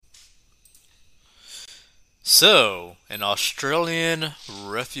So, an Australian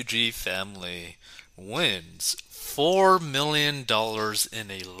refugee family wins $4 million in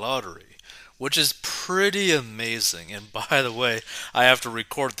a lottery, which is pretty amazing. And by the way, I have to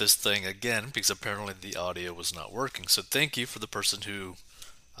record this thing again because apparently the audio was not working. So, thank you for the person who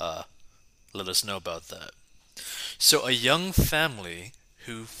uh, let us know about that. So, a young family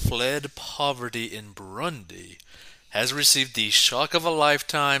who fled poverty in Burundi has received the shock of a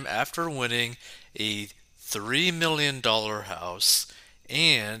lifetime after winning a $3 million house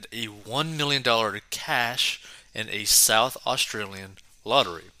and a $1 million cash in a South Australian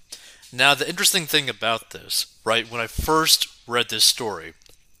lottery. Now, the interesting thing about this, right, when I first read this story,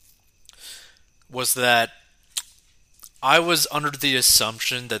 was that I was under the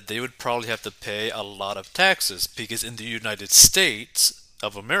assumption that they would probably have to pay a lot of taxes because in the United States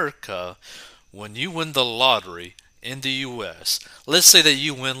of America, when you win the lottery in the US, let's say that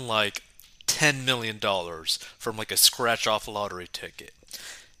you win like $10 million from like a scratch off lottery ticket.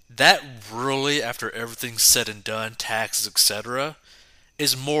 That really, after everything's said and done, taxes, etc.,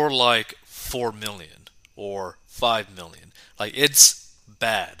 is more like 4 million or 5 million. Like it's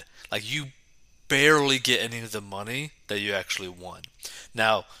bad. Like you barely get any of the money that you actually won.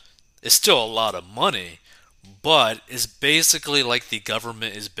 Now, it's still a lot of money, but it's basically like the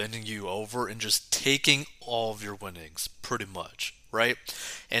government is bending you over and just taking all of your winnings, pretty much, right?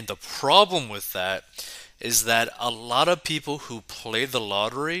 And the problem with that is that a lot of people who play the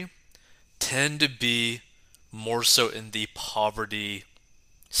lottery tend to be more so in the poverty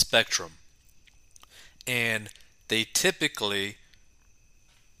spectrum. And they typically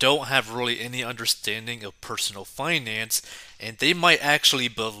don't have really any understanding of personal finance, and they might actually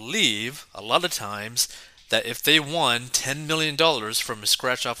believe a lot of times that if they won $10 million from a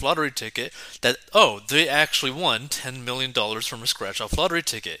scratch off lottery ticket, that, oh, they actually won $10 million from a scratch off lottery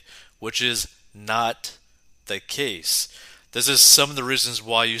ticket, which is not the case. This is some of the reasons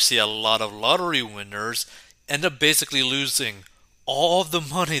why you see a lot of lottery winners end up basically losing all of the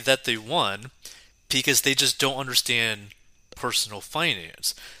money that they won because they just don't understand personal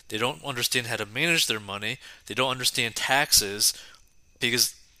finance. They don't understand how to manage their money. They don't understand taxes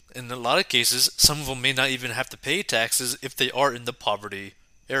because in a lot of cases, some of them may not even have to pay taxes if they are in the poverty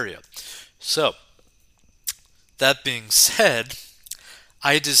area. So, that being said,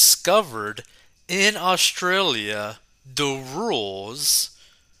 I discovered in Australia the rules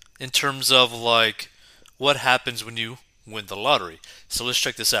in terms of like what happens when you win the lottery. So let's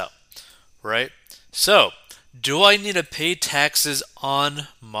check this out, right? So, do I need to pay taxes on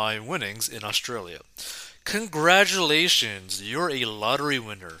my winnings in Australia? Congratulations, you're a lottery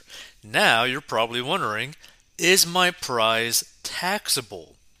winner. Now you're probably wondering, is my prize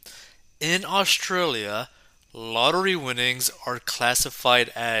taxable? In Australia, lottery winnings are classified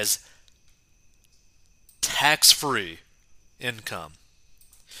as tax free income.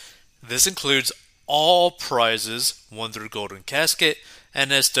 This includes all prizes won through Golden Casket,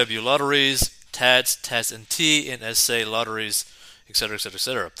 NSW lotteries, TATS, TATS and T, and SA lotteries, etc., etc.,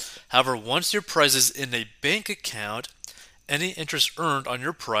 etc. However, once your prize is in a bank account, any interest earned on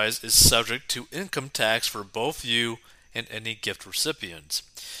your prize is subject to income tax for both you and any gift recipients.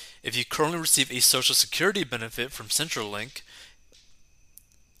 If you currently receive a Social Security benefit from Centrelink,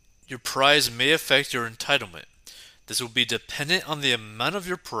 your prize may affect your entitlement. This will be dependent on the amount of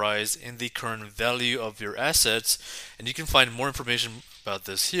your prize and the current value of your assets, and you can find more information about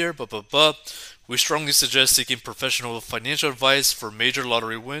this here. We strongly suggest seeking professional financial advice for major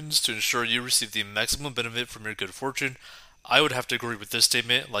lottery wins to ensure you receive the maximum benefit from your good fortune. I would have to agree with this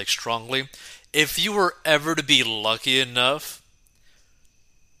statement, like strongly. If you were ever to be lucky enough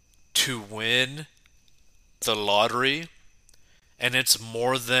to win the lottery and it's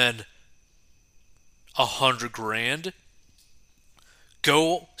more than 100 grand,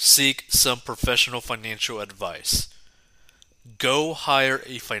 go seek some professional financial advice. Go hire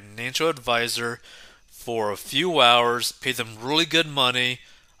a financial advisor for a few hours, pay them really good money,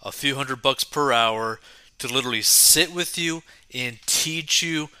 a few $100 per hour, to literally sit with you and teach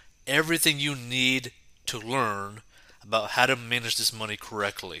you everything you need to learn about how to manage this money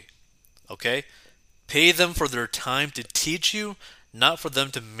correctly. Okay? Pay them for their time to teach you, not for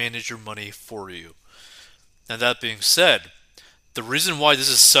them to manage your money for you. Now, that being said, the reason why this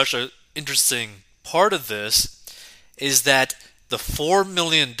is such an interesting part of this is that the $4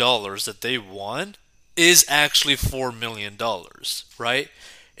 million that they won is actually $4 million, right?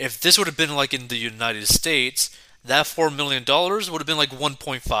 If this would have been like in the United States, that $4 million would have been like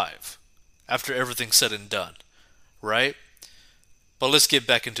 1.5 after everything's said and done, right? But let's get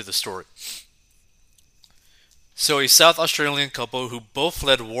back into the story. So, a South Australian couple who both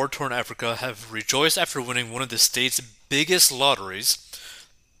fled war torn Africa have rejoiced after winning one of the state's biggest lotteries,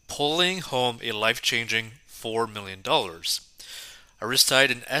 pulling home a life changing $4 million. Aristide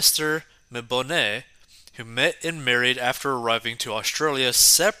and Esther Mebonnet, who met and married after arriving to Australia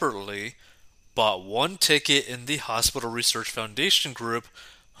separately, bought one ticket in the Hospital Research Foundation Group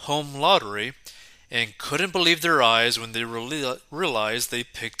home lottery and couldn't believe their eyes when they realized they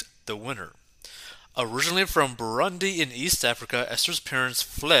picked the winner. Originally from Burundi in East Africa, Esther's parents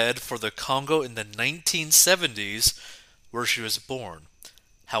fled for the Congo in the 1970s, where she was born.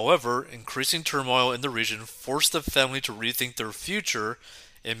 However, increasing turmoil in the region forced the family to rethink their future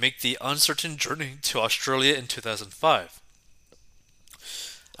and make the uncertain journey to Australia in 2005.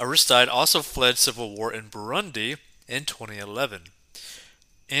 Aristide also fled civil war in Burundi in 2011.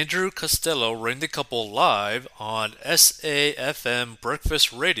 Andrew Costello reigned the couple live on SAFM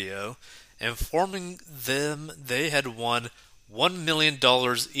Breakfast Radio, informing them they had won $1 million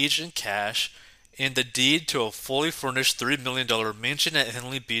each in cash and the deed to a fully furnished $3 million mansion at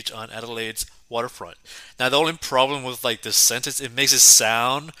Henley Beach on Adelaide's waterfront. Now, the only problem with this sentence, it makes it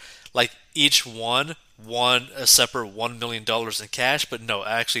sound like each one won a separate $1 million in cash, but no,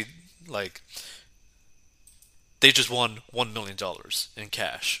 actually, they just won $1 million in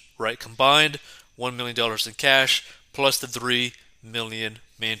cash, right? Combined, $1 million in cash plus the $3 million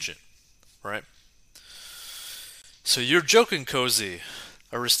mansion, right? So you're joking, Cozy,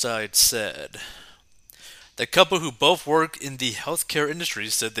 Aristide said. The couple who both work in the healthcare industry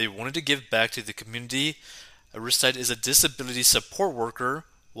said they wanted to give back to the community. Aristide is a disability support worker,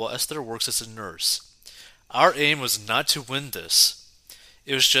 while Esther works as a nurse. Our aim was not to win this.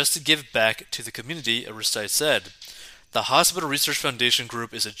 It was just to give back to the community, Aristide said. The Hospital Research Foundation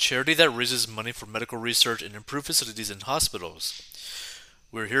Group is a charity that raises money for medical research and improved facilities in hospitals.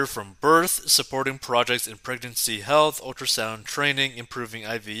 We're here from birth, supporting projects in pregnancy health, ultrasound training, improving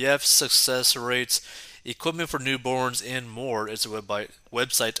IVF success rates, equipment for newborns, and more, as the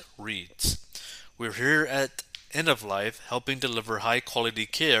website reads. We're here at End of Life, helping deliver high-quality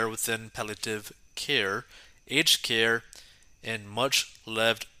care within palliative care, aged care, and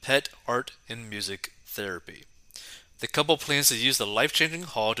much-loved pet art and music therapy. The couple plans to use the life-changing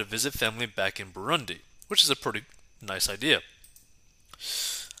hall to visit family back in Burundi, which is a pretty nice idea.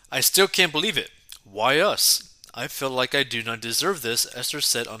 I still can't believe it. Why us? I feel like I do not deserve this, Esther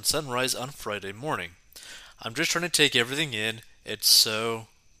said on Sunrise on Friday morning. I'm just trying to take everything in. It's so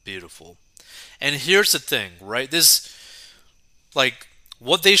beautiful. And here's the thing, right?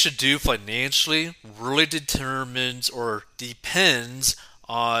 What they should do financially really determines or depends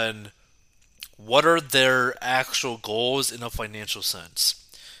on what are their actual goals in a financial sense.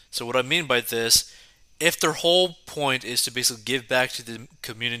 So what I mean by this, if their whole point is to basically give back to the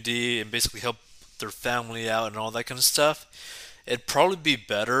community and basically help their family out and all that kind of stuff, it'd probably be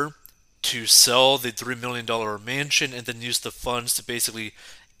better to sell the $3 million mansion and then use the funds to basically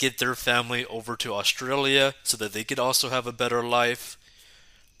get their family over to Australia so that they could also have a better life,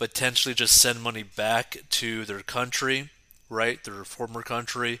 potentially just send money back to their country, right, their former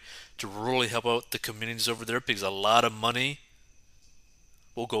country, to really help out the communities over there, because a lot of money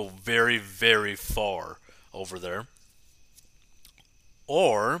will go very, very far over there.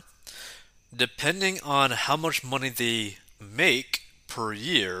 Or, depending on how much money they make per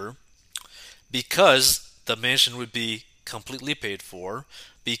year, because the mansion would be completely paid for,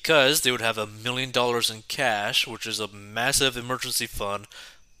 because they would have $1 million in cash, which is a massive emergency fund,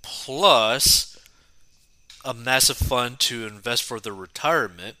 plus a massive fund to invest for their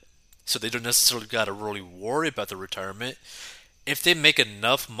retirement, so they don't necessarily got to really worry about their retirement. If they make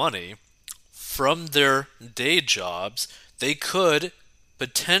enough money from their day jobs, they could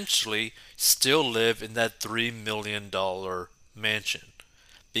potentially still live in that $3 million mansion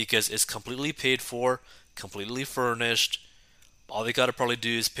because it's completely paid for, completely furnished. All they got to probably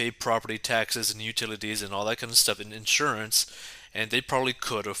do is pay property taxes and utilities and all that kind of stuff and insurance, and they probably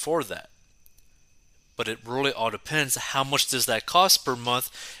could afford that. But it really all depends how much does that cost per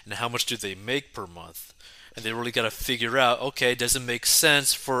month and how much do they make per month. And they really got to figure out, okay, does it make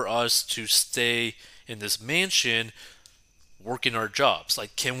sense for us to stay in this mansion working our jobs?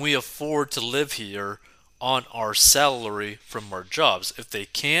 Like, can we afford to live here on our salary from our jobs? If they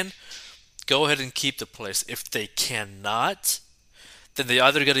can, go ahead and keep the place. If they cannot, then they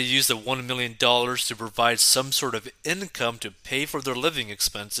either got to use the $1 million to provide some sort of income to pay for their living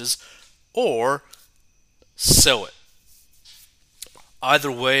expenses or sell it.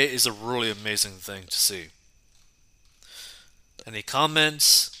 Either way is a really amazing thing to see. Any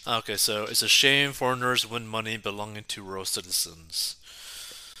comments? Okay, so it's a shame foreigners win money belonging to royal citizens.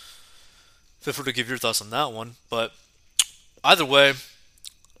 Feel free to give your thoughts on that one. But either way,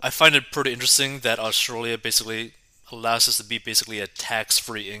 I find it pretty interesting that Australia basically allows us to be basically a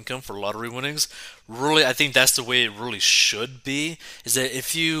tax-free income for lottery winnings. Really, I think that's the way it really should be. Is that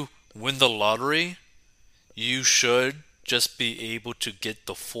if you win the lottery, you should just be able to get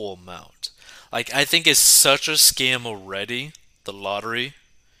the full amount. Like, I think it's such a scam already, the lottery,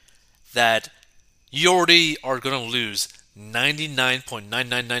 that you already are going to lose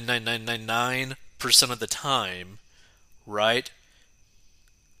 99.9999999% of the time, right?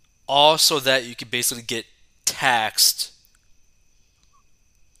 All so that you can basically get taxed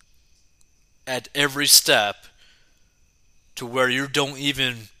at every step to where you don't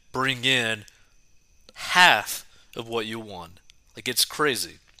even bring in half of what you won. Like, it's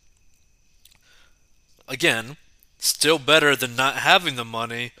crazy. Again, still better than not having the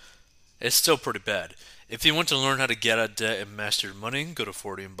money. It's still pretty bad. If you want to learn how to get out of debt and master your money, go to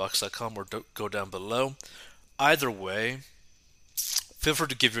 40inbox.com or go down below. Either way, feel free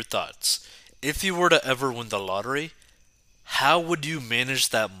to give your thoughts. If you were to ever win the lottery, how would you manage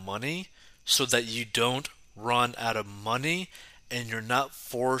that money so that you don't run out of money and you're not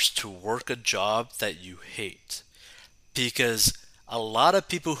forced to work a job that you hate? Because a lot of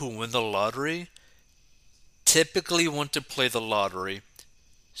people who win the lottery typically want to play the lottery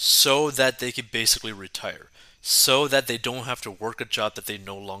so that they can basically retire, so that they don't have to work a job that they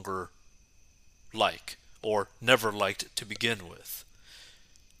no longer like or never liked to begin with.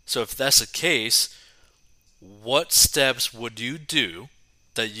 So if that's the case, what steps would you do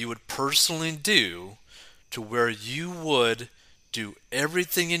that you would personally do to where you would do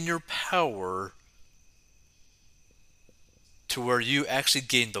everything in your power to where you actually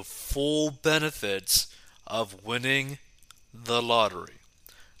gain the full benefits of winning the lottery?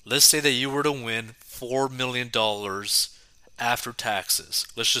 Let's say that you were to win $4 million after taxes.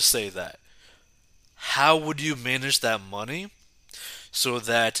 Let's just say that. How would you manage that money so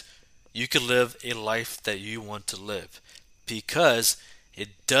that you could live a life that you want to live? Because it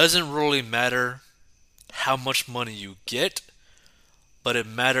doesn't really matter how much money you get, but it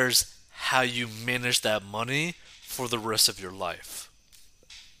matters how you manage that money for the rest of your life.